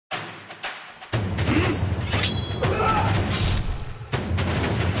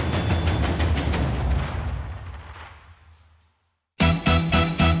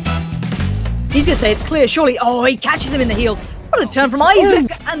He's going to say it's clear, surely. Oh, he catches him in the heels. What a turn from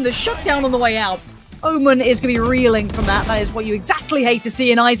Isaac, and the shutdown on the way out. Omen is going to be reeling from that. That is what you exactly hate to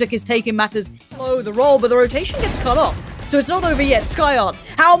see, and Isaac is taking matters slow the roll, but the rotation gets cut off. So it's not over yet. Skyart,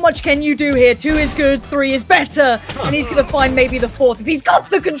 how much can you do here? 2 is good, 3 is better, and he's going to find maybe the 4th if he's got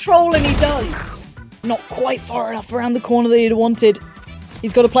the control, and he does. Not quite far enough around the corner that he'd wanted.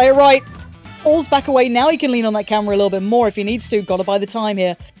 He's got to play it right. Falls back away. Now he can lean on that camera a little bit more if he needs to. Got to buy the time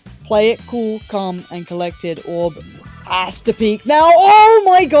here. Play it cool, calm, and collected. Orb has to peek. Now, oh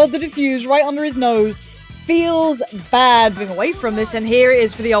my god, the defuse right under his nose. Feels bad moving away from this, and here it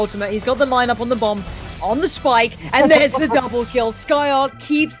is for the ultimate. He's got the lineup on the bomb, on the spike, and there's the double kill. Skyart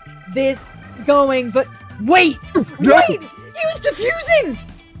keeps this going, but wait! Wait! He was defusing!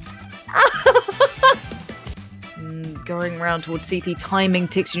 Going around towards CT, timing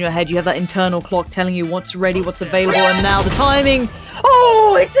ticks in your head. You have that internal clock telling you what's ready, what's available, and now the timing.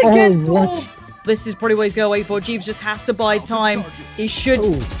 Oh, it's against what? This is probably what he's going to wait for. Jeeves just has to buy time. He should.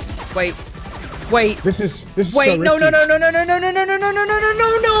 Wait. This is wait. So No. risky.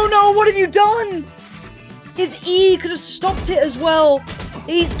 No. What have you done? His E could have stopped it as well.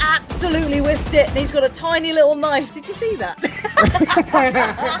 He's absolutely whiffed it, and he's got a tiny little knife. Did you see that?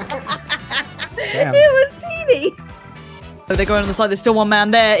 Damn. It was teeny. They're going on the side. There's still one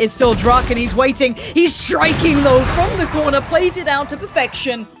man there. It's still Druck, and he's waiting. He's striking, though, from the corner. Plays it out to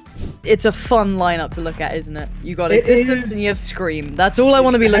perfection. It's a fun lineup to look at, isn't it? You got Existence and you have Scream. That's all I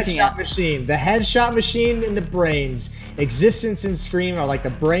want to be looking at. The headshot machine and the brains. Existence and Scream are like the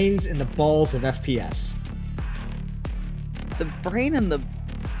brains and the balls of FPS. The brain and the...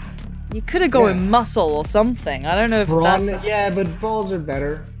 You could have gone with muscle or something. I don't know if that's... Yeah, but balls are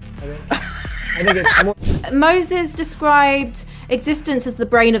better, I think. I think it's more... Moses described Existence as the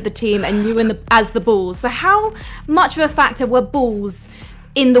brain of the team and you as the balls. So how much of a factor were balls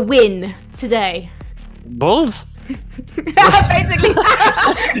in the win today? Bulls? Basically.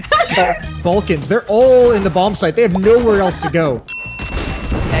 Balkans, they're all in the bomb site. They have nowhere else to go.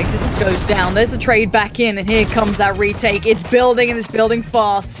 Yeah, Existence goes down. There's a trade back in, and here comes that retake. It's building, and it's building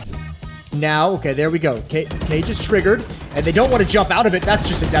fast. Now, okay, there we go. Cage is triggered, and they don't want to jump out of it. That's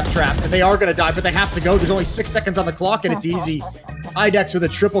just a death trap, and they are going to die, but they have to go. There's only 6 seconds on the clock, and it's easy. IDEX with a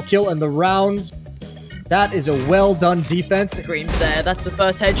triple kill in the round. That is a well-done defense. Scream's there. That's the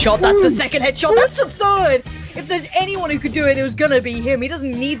first headshot. That's the second headshot. That's the third. If there's anyone who could do it, it was going to be him. He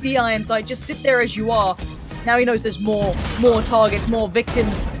doesn't need the iron sight. Just sit there as you are. Now he knows there's more targets, more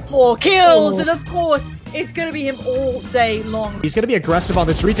victims, more kills, and of course, it's going to be him all day long. He's going to be aggressive on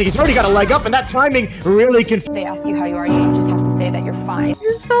this retake. He's already got a leg up, and that timing really can... They ask you how you are, you just have to say that you're fine. He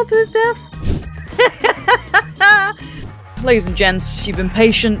just fell to his death. Ladies and gents, you've been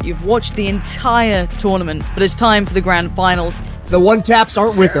patient, you've watched the entire tournament, but it's time for the grand finals. The one-taps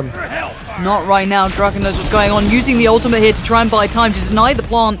aren't with him. Not right now. Draken knows what's going on, using the ultimate here to try and buy time to deny the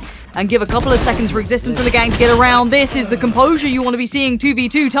plant and give a couple of seconds for Existence and the gang to get around. This is the composure you want to be seeing.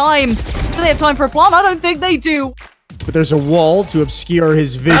 2v2 time. Do they have time for a plant? I don't think they do. But there's a wall to obscure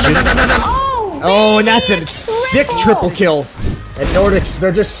his vision. Oh, and that's a sick triple kill. And Nordics,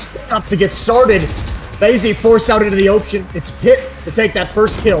 they're just up to get started. Lazy forced out into the ocean. It's Pit to take that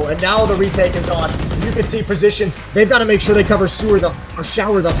first kill, and now the retake is on. You can see positions. They've got to make sure they cover Shower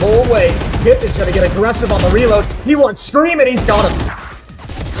the whole way. Pit is going to get aggressive on the reload. He wants Scream, and he's got him.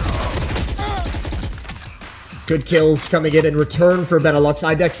 Good kills coming in return for Benelux.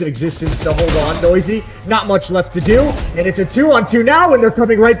 IDEX and Existence to hold on. Noisy, not much left to do. And it's a 2-on-2 now, and they're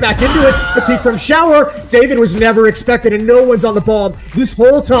coming right back into it. The peek from Shower. David was never expected, and no one's on the bomb this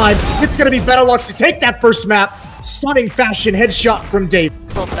whole time. It's going to be Benelux to take that first map. Stunning fashion headshot from David.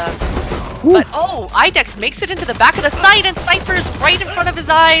 But oh, IDEX makes it into the back of the site, and Cypher's right in front of his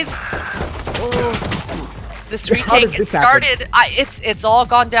eyes. Oh. This retake, it started, it's all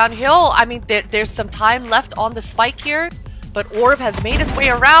gone downhill. I mean, there's some time left on the spike here, but Orb has made his way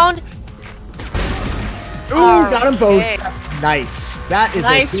around. Ooh, got them both. That's nice. That is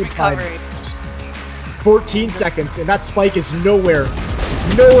nice a good recovery. 14 seconds, and that spike is nowhere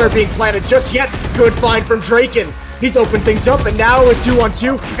being planted just yet. Good find from Draken. He's opened things up, and now a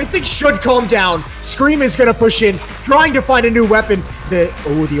 2-on-2, and things should calm down. Scream is going to push in, trying to find a new weapon.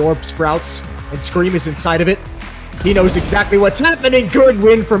 The orb sprouts, and Scream is inside of it. He knows exactly what's happening. Good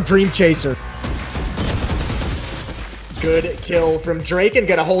win from Dream Chaser. Good kill from Draken.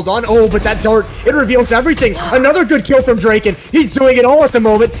 Gonna hold on. Oh, but that dart, it reveals everything. Another good kill from Draken. He's doing it all at the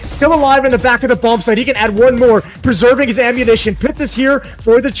moment. Still alive in the back of the bomb site. He can add one more, preserving his ammunition. Pit is here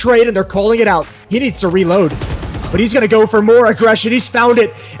for the trade, and they're calling it out. He needs to reload. But he's going to go for more aggression. He's found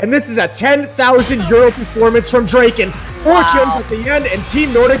it. And this is a 10,000 euro performance from Draken. 4 kills at the end, and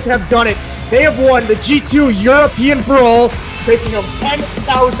Team Nordics have done it. They have won the G2 European Brawl, taking home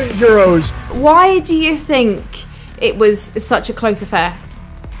 10,000 euros. Why do you think it was such a close affair?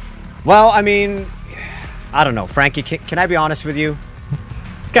 Well, I mean, I don't know. Frankie, can I be honest with you?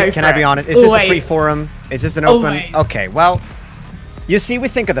 Can I be honest? Is this a free forum? Is this an open? Always. Okay, well, you see, we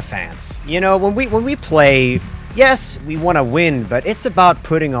think of the fans. You know, when we play, yes, we want to win, but it's about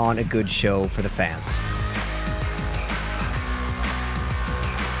putting on a good show for the fans.